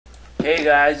Hey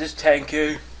guys, it's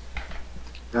 10K.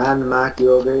 And Mac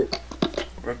Yogurt.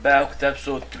 We're back with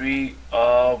episode 3.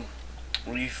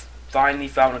 We finally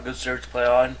found a good server to play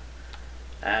on,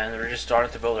 and we're just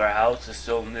starting to build our house. It's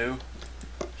still new,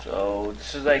 so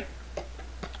this is like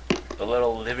a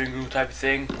little living room type of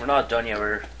thing. We're not done yet.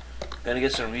 We're gonna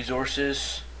get some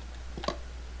resources,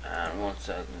 and one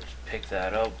second, let's pick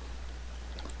that up.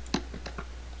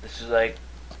 This is like,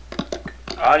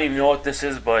 I don't even know what this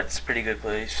is, but it's a pretty good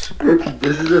place.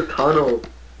 This is a tunnel.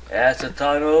 Yeah, it's a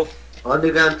tunnel.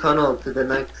 Underground tunnel to the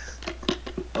next,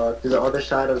 to the other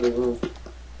side of the room.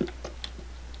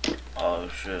 Oh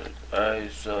shit.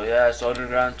 Alright, so yeah, it's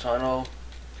underground tunnel.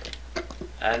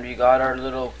 And we got our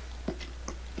little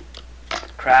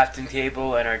crafting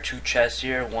table and our 2 chests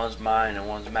here. One's mine and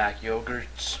one's Mac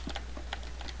Yogurt's.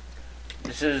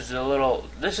 This is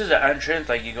the entrance,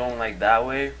 like you're going like that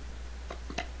way.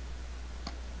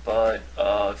 But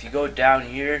if you go down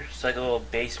here, it's like a little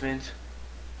basement.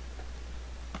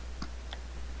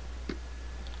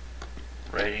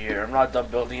 Right here. I'm not done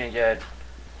building it yet.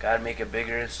 Gotta make it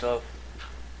bigger and stuff.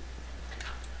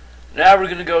 Now we're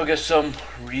gonna go get some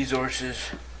resources.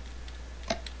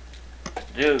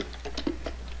 Dude.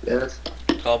 Yes.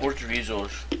 Teleport to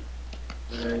resource.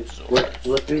 What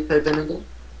do we type in again?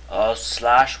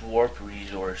 / warp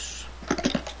resource.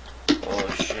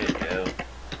 Oh shit, yo.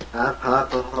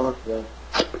 Half a health, bro.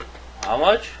 How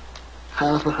much?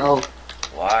 Half a health.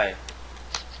 Why?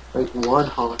 Like 1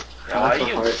 heart. Yeah, Half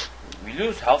a heart. We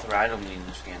lose health randomly in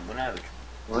this game. What happened?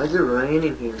 Why is it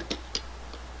raining here?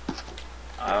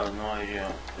 I have no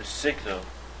idea. It's sick though.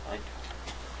 Like,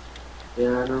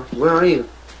 Yeah, I know. Where are you?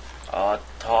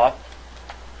 top.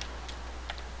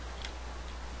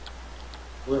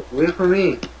 Wait for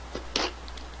me.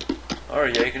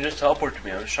 Alright, yeah, you can just teleport to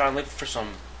me. I was trying to look for some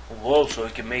wool so we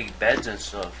can make beds and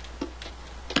stuff.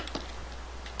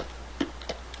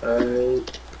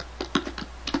 Alright.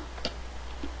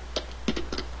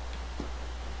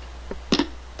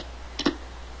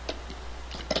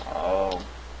 Oh.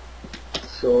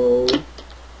 So,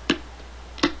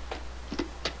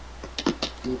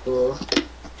 people,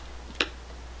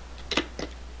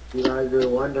 you guys are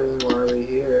wondering why we're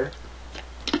here.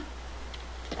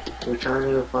 We're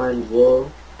trying to find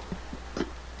wool.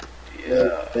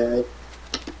 Yeah. Bed.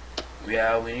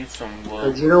 Yeah, we need some wool.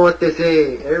 Cause you know what they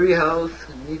say, every house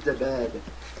needs a bed.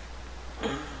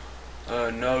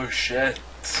 No shit.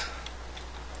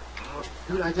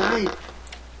 Dude, I died.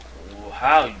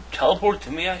 How? You teleport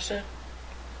to me, I said?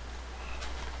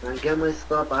 When I get my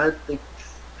stuff, I had like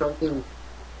something,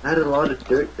 I had a lot of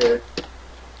dirt there.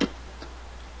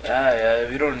 Yeah,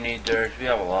 we don't need dirt. We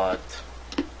have a lot.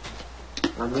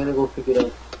 I'm gonna go pick it up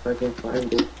if I can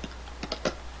find it.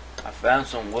 I found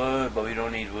some wood, but we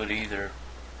don't need wood either.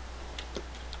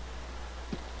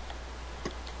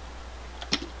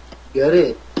 Get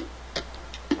it?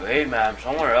 Wait, man,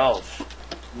 somewhere else.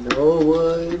 No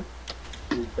wood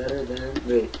is better than,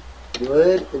 wait,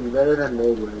 wood is better than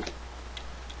no wood.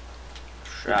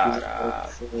 Shut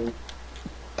up.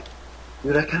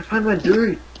 Dude, I can't find my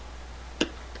dirt.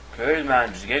 Okay,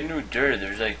 man, just get new dirt.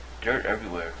 There's like dirt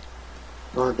everywhere.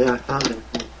 Oh, there, I found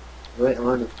it. Right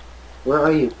on it. Where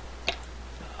are you?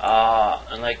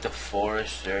 In like the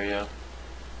forest area.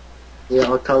 Yeah,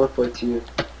 I'll teleport to you.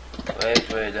 Wait,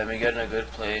 let me get in a good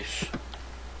place.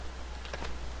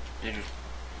 Dude.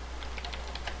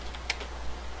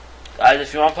 Guys,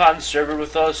 if you want to play on the server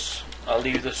with us, I'll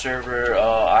leave the server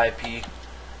IP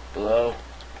below.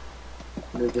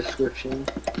 In the description.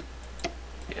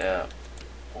 Yeah.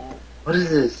 What is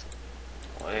this?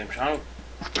 Wait, I'm trying to...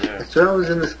 There. I swear I was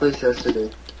in this place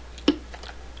yesterday.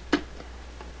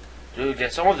 Dude,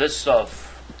 get some of this stuff.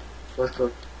 What's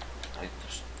up? Like,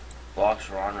 this blocks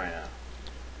are on right now.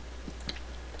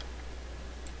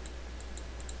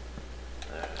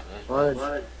 There,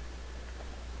 What?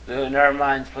 dude, never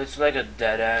mind. This place is like a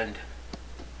dead end.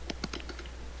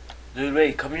 Dude,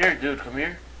 wait, come here, dude, come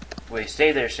here. Wait,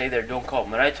 stay there, don't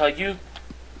come. When I tell you,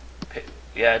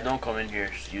 yeah, don't come in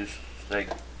here. It's like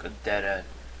a dead end.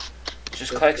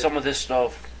 Just collect some of this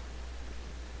stuff.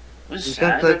 What is You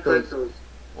can't sand? collect those.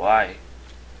 Why?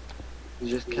 You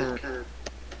just can't.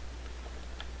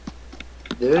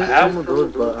 There's I have- some of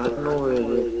those, but I don't know where it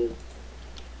is.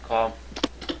 Come.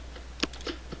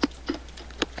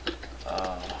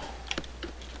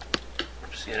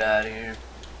 Let's get out of here.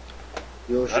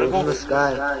 Yo, Gotta show go. in the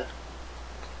sky.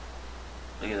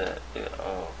 Look at that.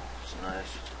 Oh, it's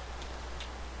nice.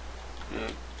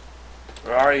 Dude,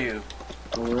 where are you?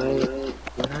 Alright,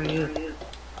 where are you?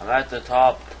 I'm at the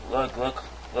top. Look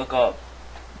up.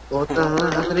 What the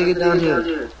hell? How can I get down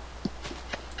here?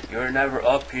 You're never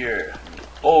up here.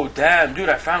 Oh damn, dude!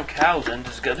 I found cows and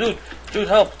this guy. Dude,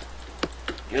 help!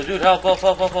 Yo, dude, help!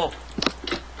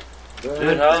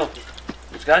 Dude, help!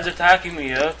 This guy's attacking me,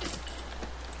 yo.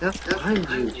 That's behind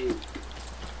you.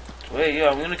 Wait, yo,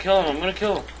 I'm gonna kill him.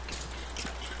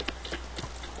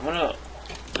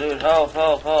 Dude,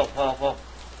 help!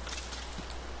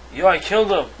 Yo, I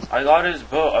killed him. I got his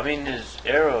bow. I mean, his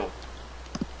arrow.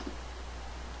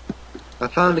 I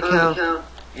found a cow.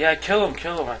 Yeah, kill him.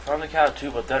 I found the cow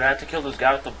too, but then I had to kill this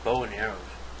guy with the bow and arrows.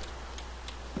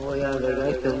 Oh yeah, that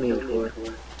guy killed me before.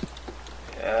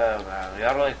 Yeah, man. We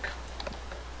gotta like.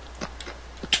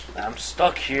 Man, I'm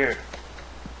stuck here.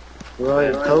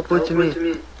 Right, teleport to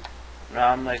me. No,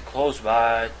 I'm like close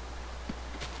by.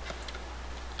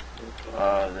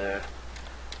 There.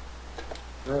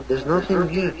 No, there's nothing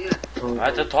here. Oh,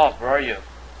 At the top, where are you?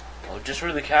 Oh, just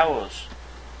where the cow was.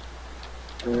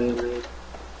 wait.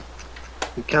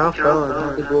 The cow fell and I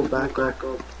have to go back up.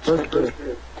 Look there.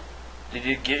 Did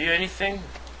it give you anything?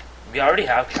 We already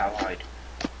have cowhide.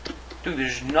 Dude,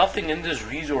 there's nothing in this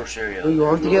resource area. Oh, you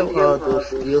want to get those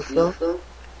steel stuff?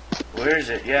 Where is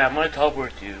it? Yeah, I'm gonna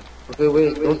teleport to you. Okay,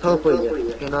 wait, don't teleport yet.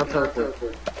 You cannot teleport.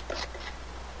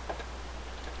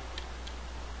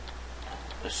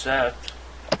 Except...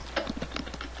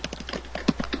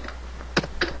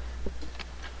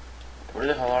 Where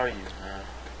the hell are you, man?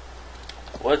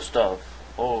 What stuff?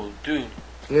 Oh, dude.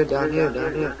 Here, down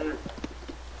here.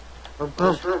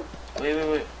 Come.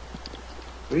 Wait.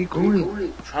 Where are you going?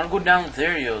 I'm trying to go down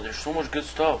there, yo. There's so much good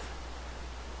stuff.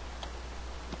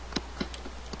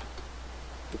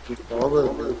 If you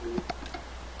follow me.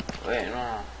 Wait, no.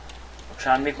 I'm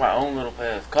trying to make my own little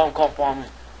path. Come, follow me.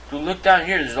 Dude, look down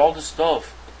here. There's all this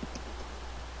stuff.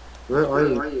 Where are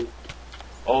you?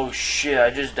 Oh, shit. I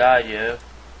just died, yo.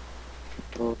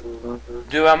 Oh.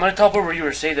 Dude, I'm gonna teleport where you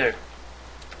were. Stay there.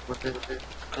 Okay.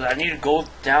 Cause I need to go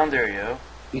down there, yo.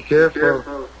 Be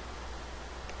careful.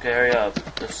 Okay, hurry up.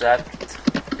 What's that?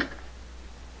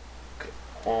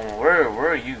 Oh, where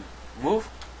are you? Move.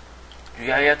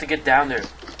 You have to get down there.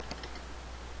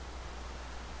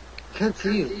 Can't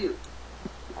see you.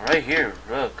 Right here.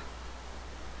 Look.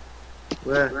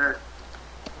 Where?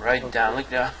 Right down. Look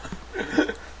down.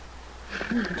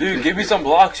 Dude, give me some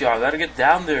blocks, y'all. I gotta get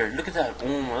down there. Look at that.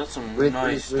 Oh, that's some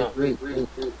nice stuff. Wait.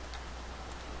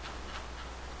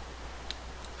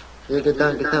 Here, get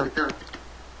down.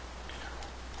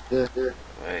 There.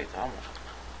 Wait, I'm...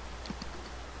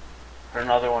 Put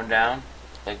another one down.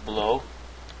 Like below.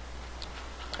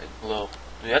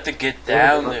 You have to get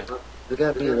down there. Look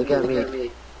at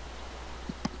me.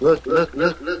 Look.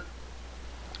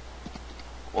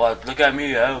 What? Look at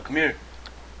me, yo. Come here.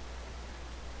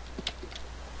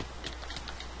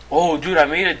 Oh, dude, I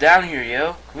made it down here,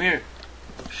 yo. Come here.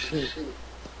 Shit.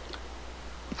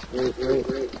 Wait.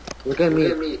 Look at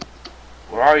me.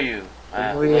 Where are you?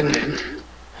 Okay.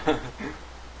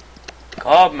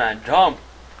 Come, man, jump.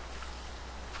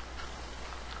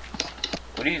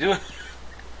 What are you doing?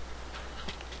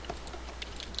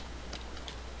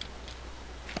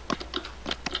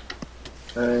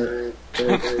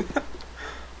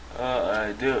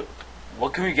 Alright. Dude,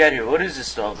 what can we get here? What is this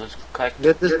stuff? Let's collect.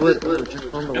 Get this wood. Dude,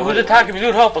 who's attacking me?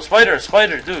 Dude, help! A spider!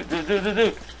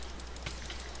 Dude.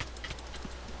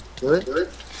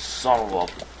 What? Son of a...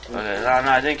 Okay, no,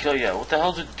 I didn't kill you yet. What the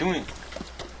hell is it doing?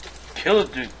 Kill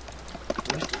it, dude.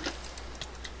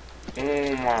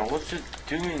 Oh my, what's it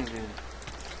doing, dude?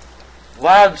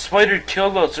 Wow, the spider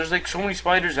killed us. There's like so many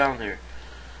spiders down there.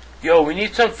 Yo, we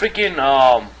need some freaking,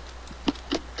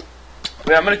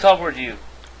 Wait, I'm gonna teleport to you.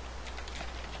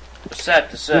 The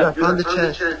sep. Dude, I found the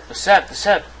chest. The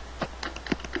sep.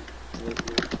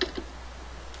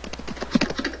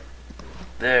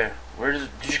 There. Did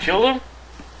you kill him?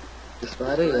 The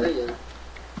spider, yeah.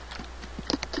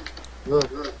 Look.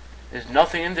 There's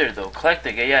nothing in there though. Collect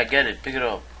it. Yeah, get it. Pick it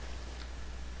up.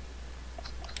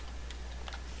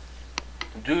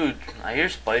 Dude, I hear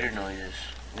spider noises.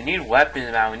 We need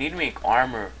weapons, man. We need to make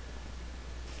armor.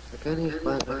 I can't hear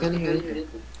anything.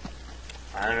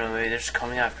 I don't know, maybe they're just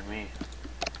coming after me.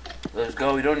 Let's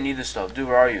go. We don't need this stuff. Dude,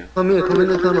 where are you? Come in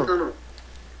the tunnel.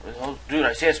 Dude,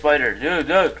 I see a spider. Dude.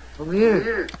 Come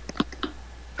here.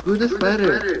 Who's the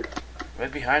spider?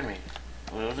 Right behind me.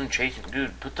 It wasn't chasing.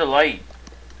 Dude, put the light.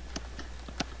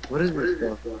 What is this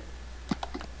stuff?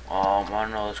 I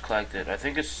don't know. Let's collect it. I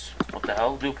think it's... What the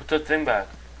hell? Dude, put the thing back.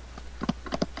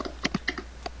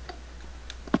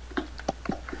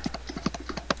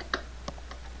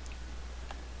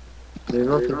 There's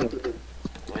nothing here.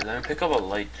 Wait, let me pick up a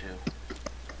light too.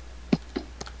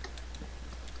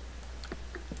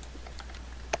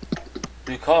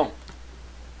 Dude, come.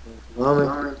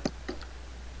 Mama.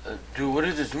 Dude, what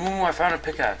is this? Move, I found a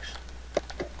pickaxe.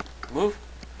 Move.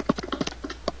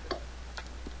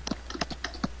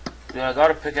 Dude, I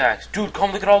got a pickaxe. Dude,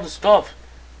 come look at all the stuff.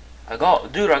 Dude,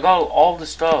 I got all the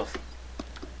stuff.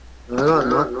 I got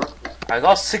nothing. I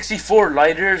got 64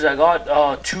 lighters. I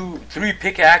got 3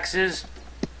 pickaxes.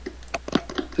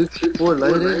 64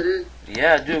 lighters?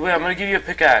 Yeah, dude, wait, I'm gonna give you a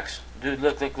pickaxe. Dude,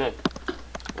 look.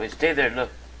 Wait, stay there, look.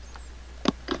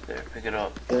 There, pick it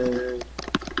up. There.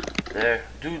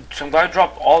 Dude, some guy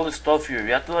dropped all this stuff here.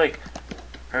 You have to, like,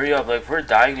 hurry up. Like, if we're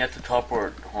dying, you have to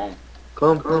teleport home.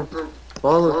 Come.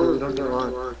 Follow me, we don't get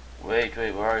lost. Wait,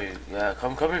 where are you? Yeah,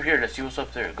 come over here. Let's see what's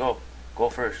up there. Go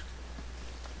first.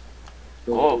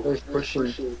 The water's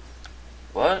pushing.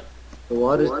 What? The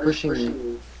water's pushing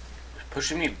me. It's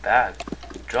pushing me back.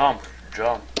 Jump.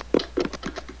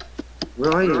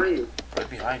 Where are you? Right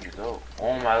behind you, go.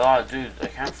 Oh my god, dude, I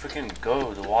can't freaking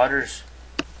go. The water's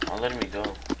not letting me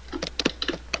go.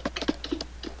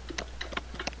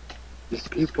 Just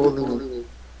keep holding me.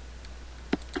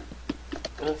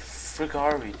 Where the frick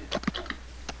are we, dude?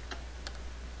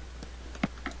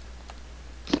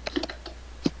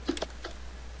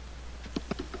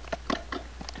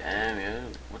 Damn, yo.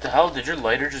 What the hell? Did your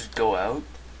lighter just go out?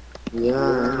 Yeah,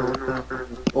 I know what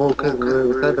happened. Oh, cause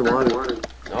we're inside the water.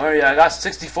 Don't worry, I got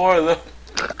 64 of them.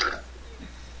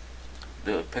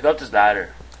 Dude, pick up this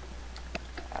ladder.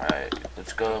 Alright,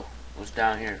 let's go. What's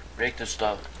down here? Break this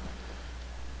stuff.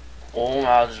 Oh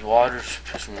my, this water's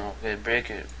pissing me off. Okay, break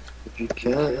it. If you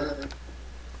can.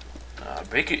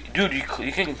 Break it. Dude, you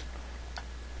can...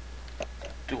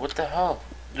 Dude, what the hell?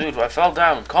 Dude, I fell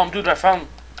down. Come, dude, I found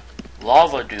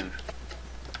lava, dude.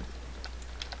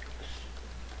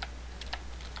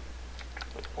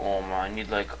 Oh my, I need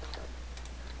like...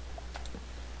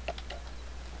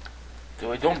 Dude,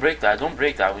 wait, don't break that,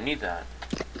 we need that.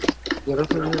 Get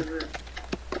up in here.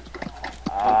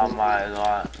 Oh my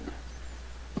god.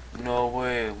 No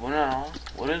way,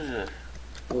 what is this?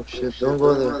 Oh shit, don't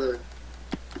go there.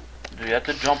 Dude, you have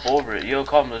to jump over it. Yo,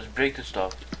 come, let's break this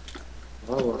stuff.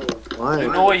 Oh, why?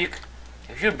 You know what,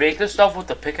 if you break this stuff with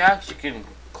the pickaxe, you can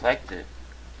collect it.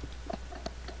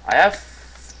 I have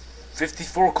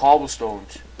 54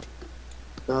 cobblestones.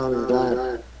 No,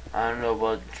 that. I don't know,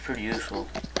 but it's pretty useful,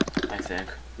 I think.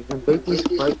 You can break these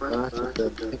quite fast with the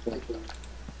pickaxe.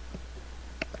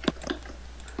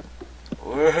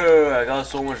 Whoa, I got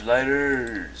so much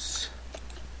lighters.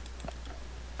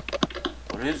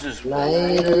 What is this?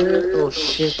 Lighter. Oh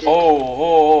shit.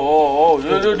 Oh,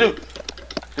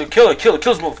 dude, kill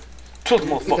this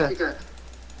motherfucker.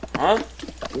 Huh?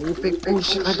 You pick. Oh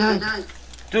shit, I died.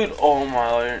 Dude, oh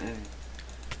my.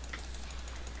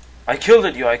 I killed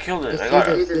it, yo, I got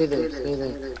it. Stay there.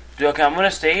 Dude, okay, I'm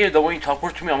gonna stay here. The way you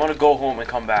teleport to me, I'm gonna go home and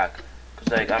come back. Cause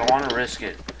like, I don't wanna risk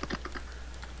it.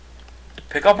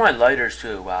 Pick up my lighters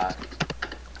too, wow.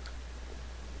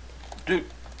 Dude.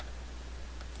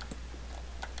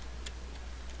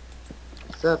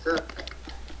 What's up?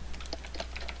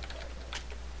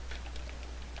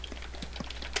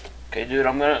 Okay, dude,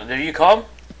 there you come?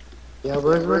 Yeah,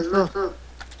 where's my stuff?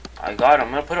 I got it. I'm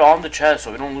gonna put it on the chest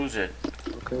so we don't lose it.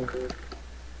 Okay.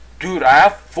 Dude, I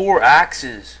have 4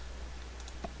 axes.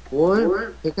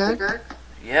 4? Pickaxe?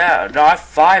 Yeah, no, I have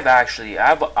 5 actually. I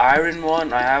have an iron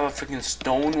one, I have a freaking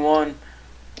stone one,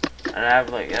 and I have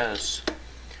like, yes.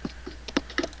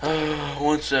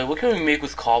 One sec, what can we make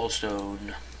with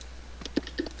cobblestone?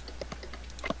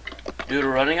 Dude,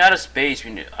 we're running out of space.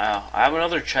 We need, I have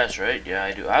another chest, right? Yeah,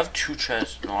 I do. I have 2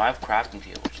 chests. No, I have crafting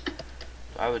tables. Do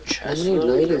I have a chest? I need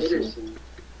lighters.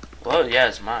 Well, yeah,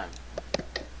 it's mine.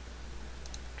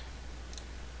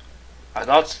 I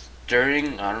got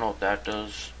stirring. I don't know what that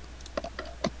does.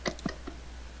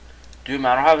 Dude,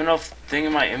 man, I don't have enough thing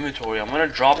in my inventory. I'm gonna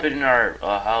drop it in our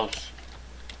house.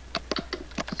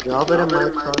 Drop it in my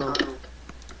tunnel.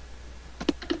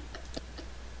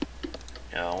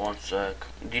 Yeah, one sec.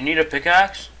 Do you need a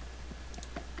pickaxe?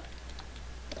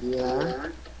 Yeah.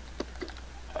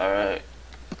 Alright.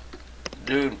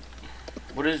 Dude,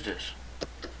 what is this?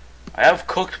 I have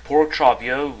cooked pork chop,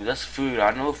 yo. That's food.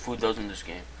 I know what food does in this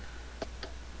game.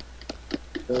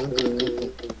 Doesn't do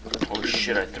anything. Oh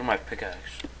shit, I threw my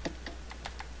pickaxe.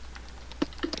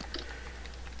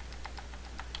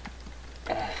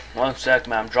 One sec,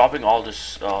 man. I'm dropping all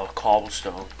this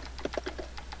cobblestone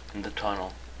in the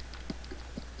tunnel.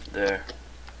 There.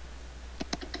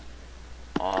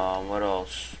 What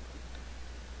else?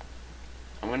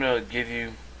 I'm gonna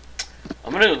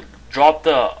drop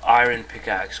the iron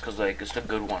pickaxe because like it's a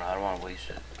good one. I don't want to waste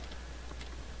it.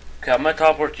 Okay, I'm gonna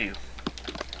teleport to you.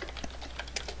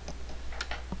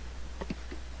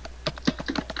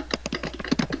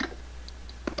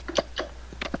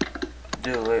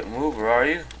 Dude, wait, move, where are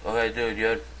you? Okay, dude,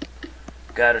 you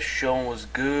gotta show him what's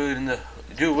good in the...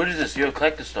 Dude, what is this? Yo,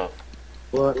 collect this stuff.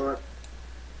 What?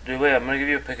 Dude, wait, I'm gonna give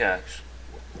you a pickaxe.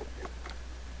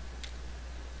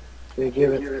 Okay,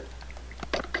 give it.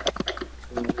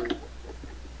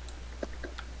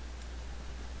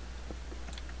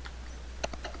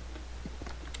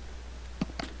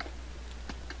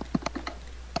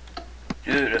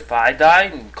 Dude, if I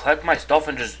die, collect my stuff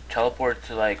and just teleport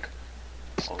to, like...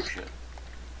 Oh, shit.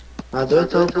 Don't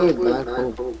teleport back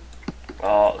home.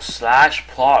 Slash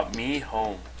plot me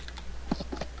home.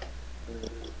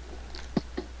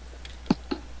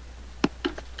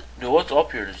 Dude, what's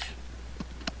up here?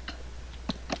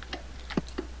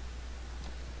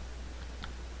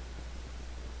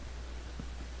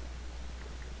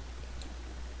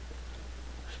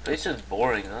 This place is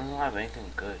boring. It doesn't have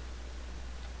anything good.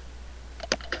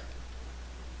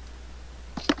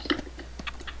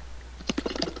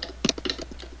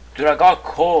 Dude, I got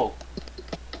coal.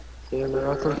 Yeah, man,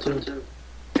 I'll come too.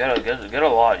 Get a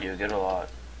lot, you get a lot.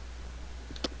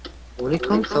 When it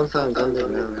comes sometimes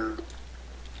underground.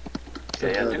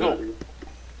 Okay, you have to go.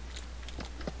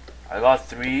 I got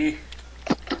 3.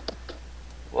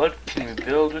 What can we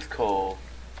build with coal?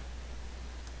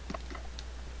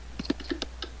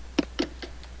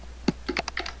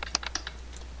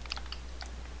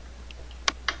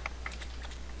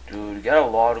 Dude, we got a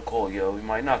lot of coal, yo. We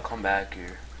might not come back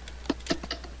here.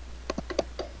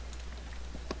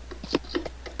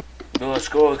 Dude, let's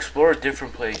go explore a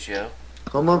different place, yo.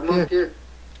 Come up here.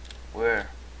 Where?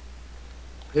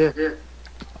 Here.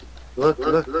 Look.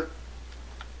 Where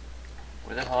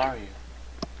the hell are you?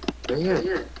 Right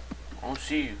here. I don't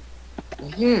see you.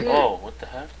 Right here. Oh, what the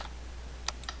heck?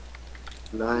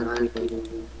 9 people.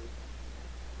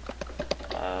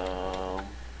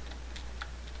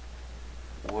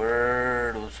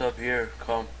 Word, what's up here?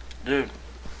 Come. Dude.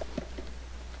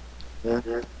 Yeah.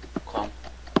 Come.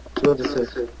 Go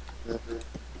this way.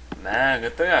 Man,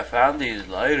 good thing I found these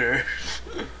lighters.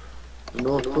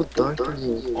 No, it's too dark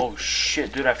in here. Oh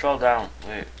shit, dude, I fell down.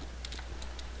 Wait.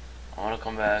 I wanna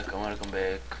come back,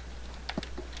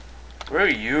 Where are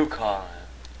you, Colin?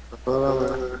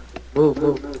 Move.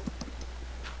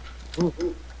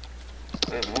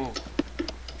 Wait, move.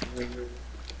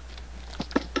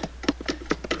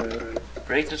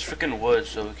 Break this freaking wood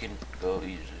so we can go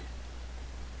easily.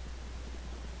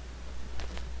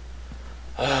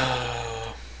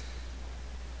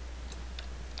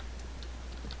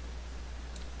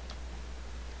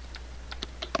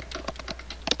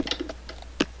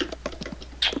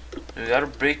 We gotta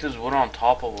break this wood on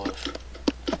top of us.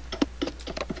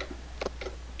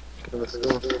 Let's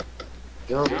go.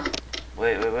 Jump.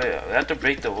 Wait. We have to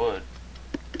break the wood.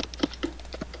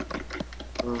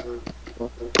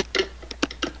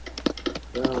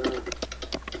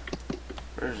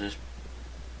 Where's this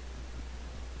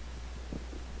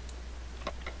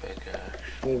pickaxe?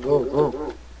 Hey,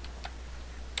 go.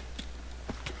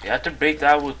 You have to break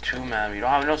that wood too, man. You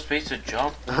don't have enough space to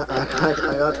jump. I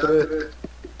got through it.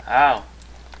 How?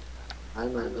 I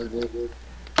did.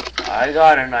 I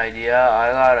got an idea.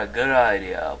 I got a good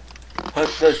idea. Put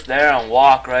this there and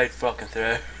walk right fucking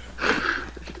through.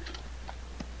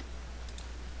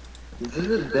 Is this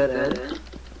a dead end?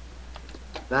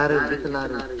 Ladder, get the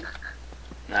ladder.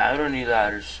 Nah, I don't need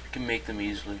ladders. We can make them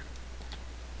easily.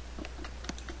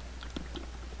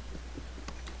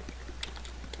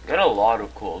 Get a lot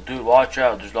of coal. Dude, watch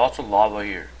out. There's lots of lava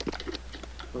here.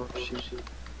 Oh, shit.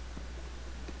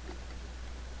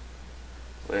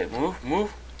 Wait,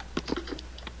 move.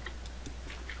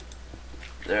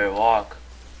 There, walk.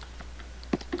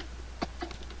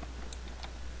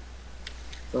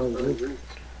 Oh, good.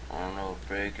 I don't know,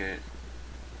 break it.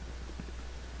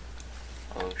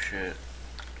 Oh shit.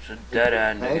 It's a dead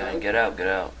end again. Get out,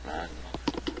 man.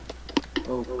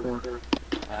 Oh, crap.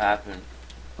 What happened?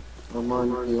 I'm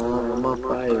on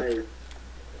fire.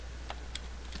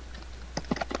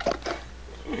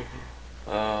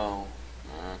 Oh,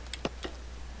 man.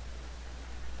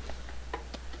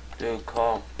 Dude,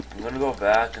 come. I'm gonna go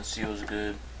back and see what's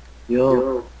good.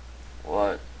 Yo.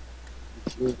 What?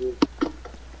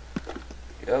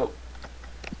 Yo.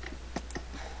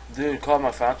 Dude, come.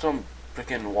 I found some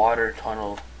freaking water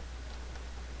tunnel.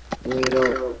 Wait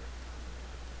up.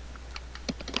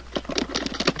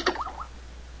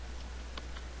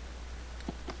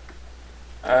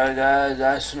 Alright guys,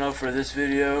 that's enough for this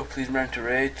video. Please remember to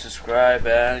rate, subscribe,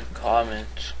 and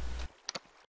comment.